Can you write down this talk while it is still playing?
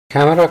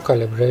Camera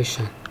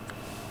calibration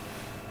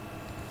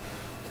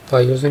by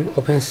using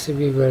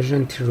OpenCV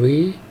version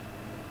 3.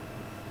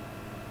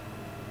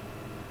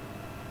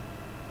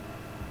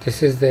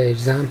 This is the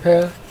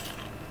example.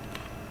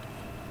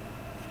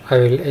 I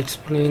will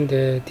explain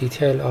the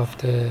detail of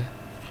the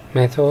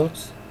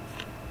methods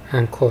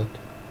and code.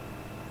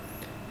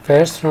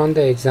 First, run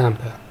the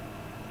example.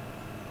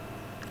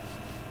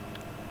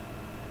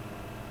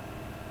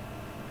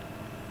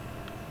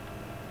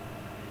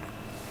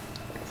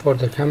 For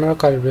the camera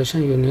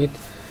calibration, you need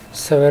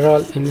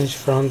several images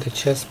from the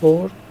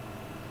chessboard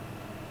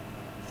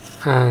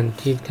and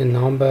give the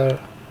number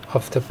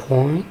of the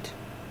point.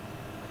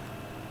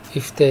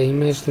 If the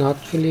image not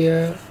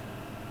clear,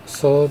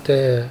 so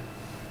the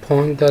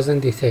point doesn't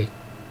detect.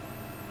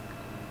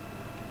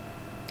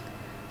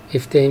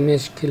 If the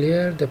image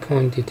clear, the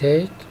point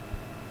detect.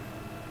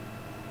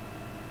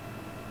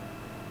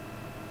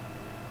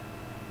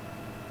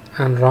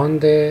 And run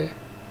the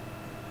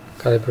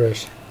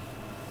calibration.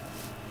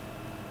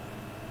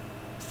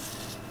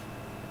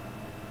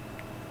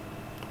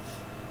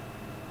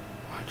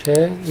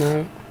 Okay, now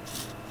you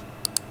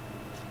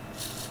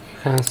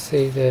can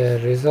see the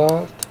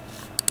result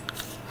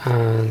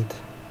and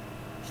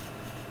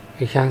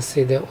you can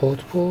see the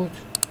output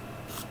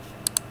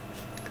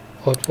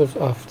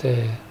of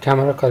the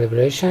camera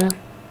calibration.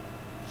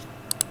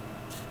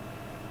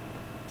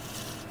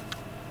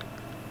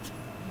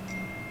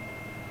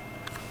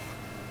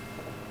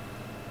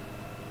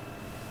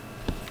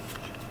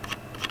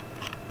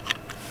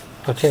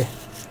 Okay,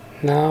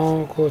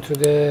 now go to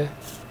the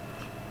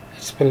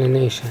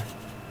explanation.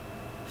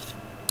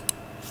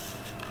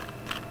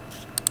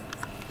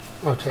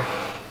 Okay,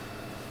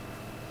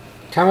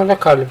 camera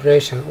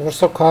calibration,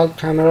 also called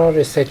camera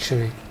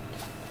resectioning,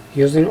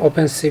 using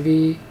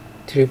OpenCV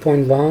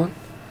 3.1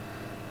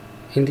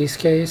 in this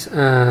case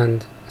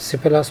and C++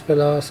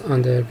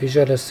 under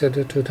Visual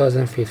Studio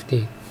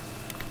 2015.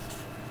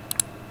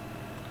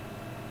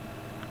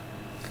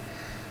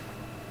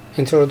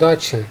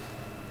 Introduction.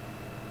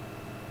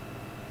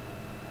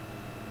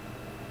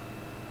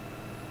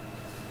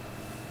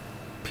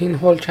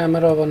 Pinhole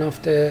camera, one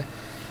of the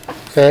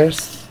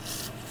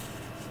first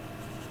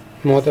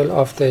model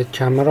of the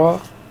camera.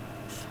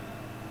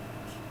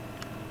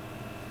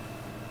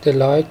 The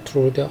light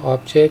through the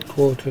object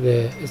go to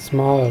the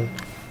small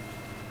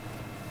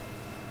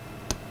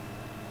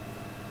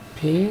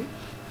pin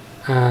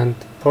and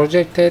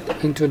projected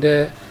into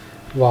the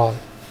wall.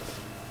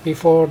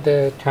 Before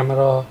the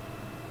camera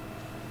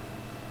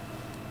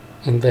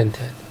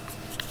invented,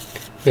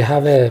 we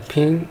have a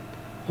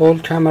pinhole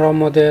camera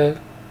model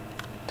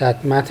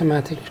that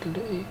mathematical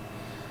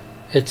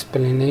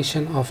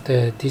explanation of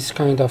this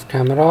kind of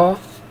camera.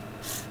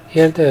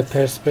 Here the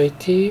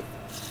perspective.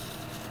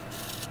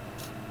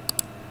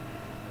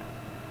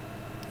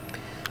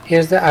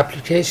 Here's the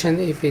application.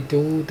 If we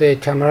do the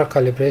camera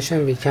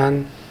calibration, we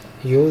can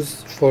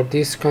use for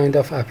this kind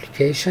of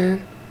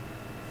application.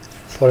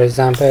 For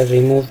example,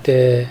 remove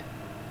the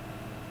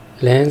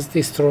lens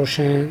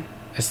distortion,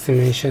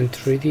 estimation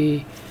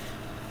 3D,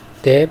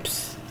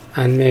 depths,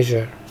 and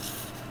measure.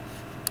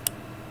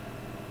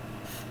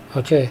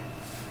 Okay,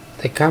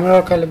 the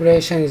camera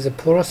calibration is a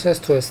process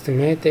to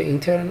estimate the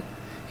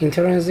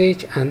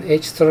intrinsic and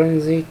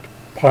extrinsic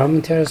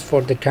parameters for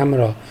the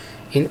camera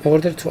in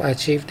order to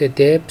achieve the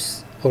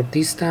depth or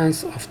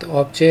distance of the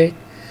object,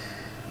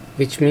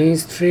 which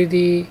means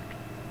 3D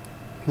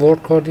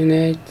world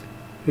coordinate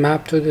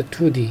mapped to the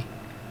 2D.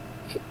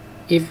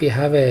 If we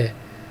have a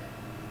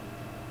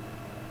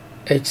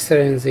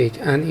extrinsic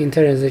and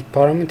intrinsic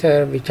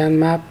parameter, we can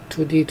map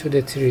 2D to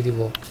the 3D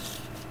world.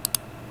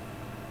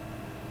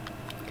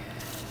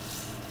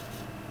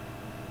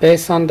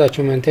 Based on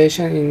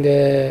documentation in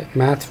the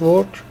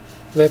Matlab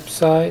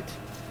website,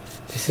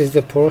 this is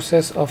the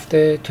process of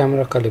the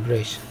camera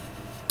calibration.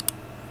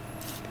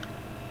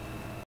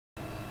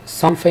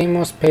 Some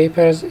famous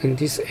papers in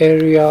this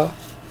area: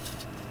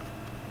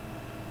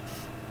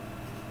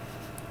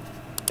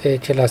 the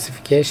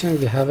classification.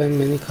 We have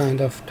many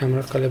kind of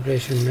camera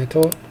calibration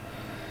method.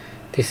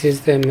 This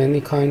is the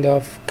many kind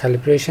of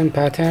calibration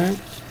pattern.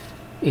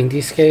 In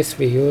this case,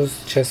 we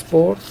use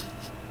chessboard.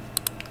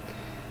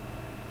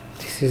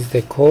 This is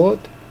the code.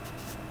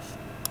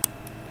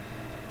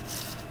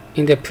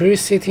 In the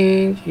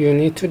presetting, you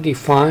need to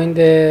define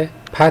the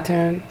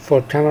pattern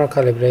for camera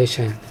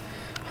calibration.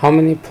 How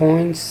many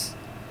points,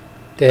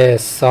 the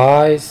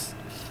size,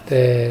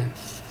 the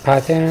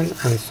pattern,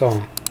 and so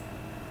on.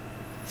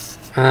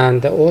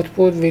 And the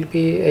output will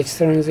be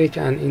extrinsic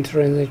and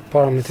intrinsic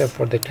parameter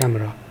for the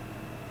camera.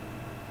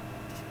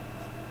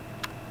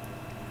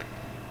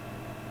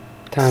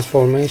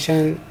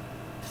 Transformation.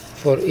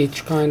 For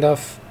each kind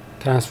of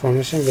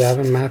transformation, we have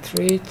a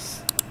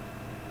matrix.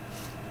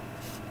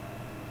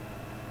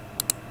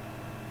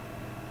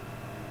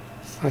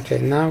 Okay,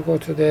 now go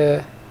to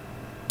the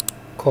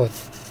code.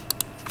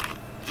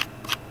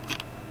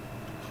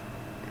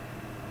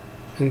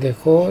 In the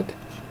code,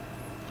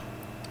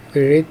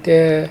 we read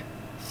the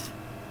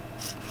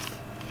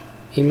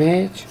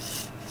image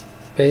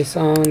based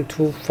on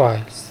two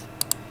files.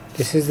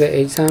 This is the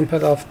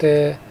example of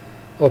the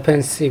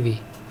OpenCV.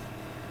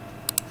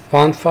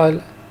 One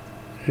file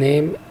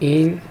named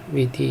in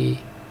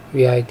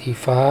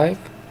vid5.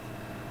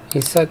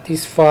 Inside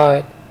this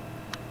file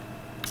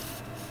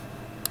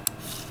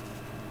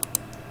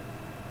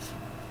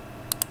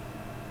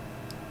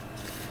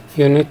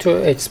you need to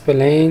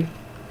explain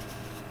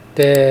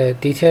the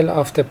detail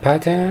of the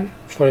pattern,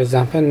 for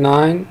example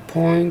 9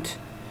 point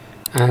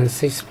and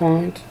 6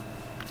 point,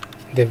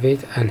 the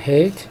width and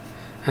height,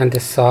 and the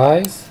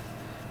size,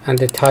 and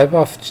the type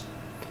of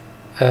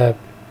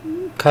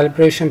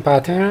calibration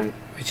pattern,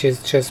 which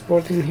is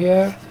chessboard in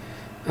here,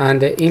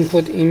 and the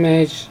input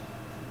image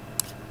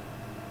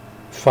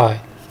file.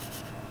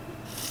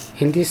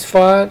 In this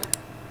file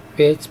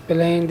we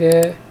explain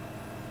the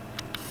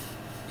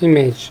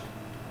image.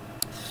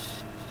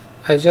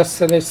 I just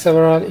select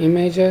several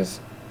images.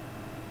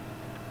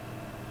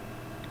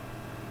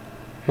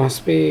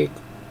 Must be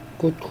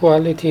good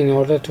quality in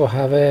order to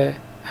have a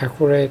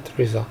accurate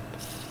result.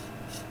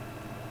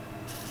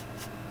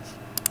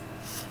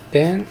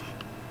 Then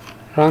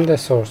run the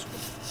source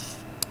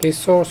code. This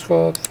source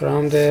code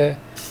from the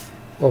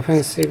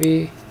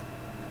OpenCV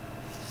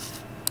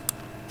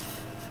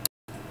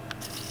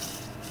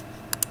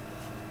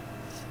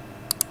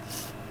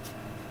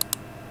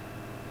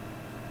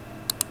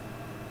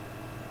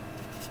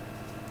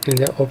in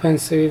the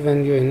OpenCV.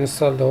 When you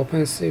install the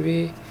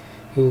OpenCV,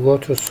 you go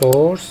to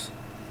source,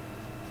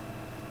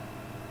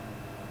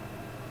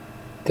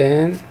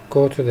 then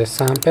go to the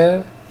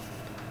sample,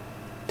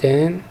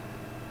 then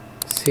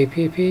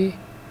CPP,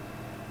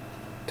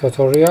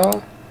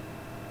 tutorial,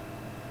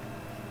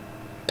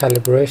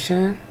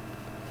 calibration,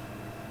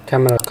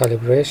 camera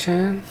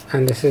calibration,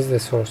 and this is the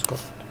source code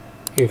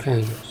you can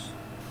use.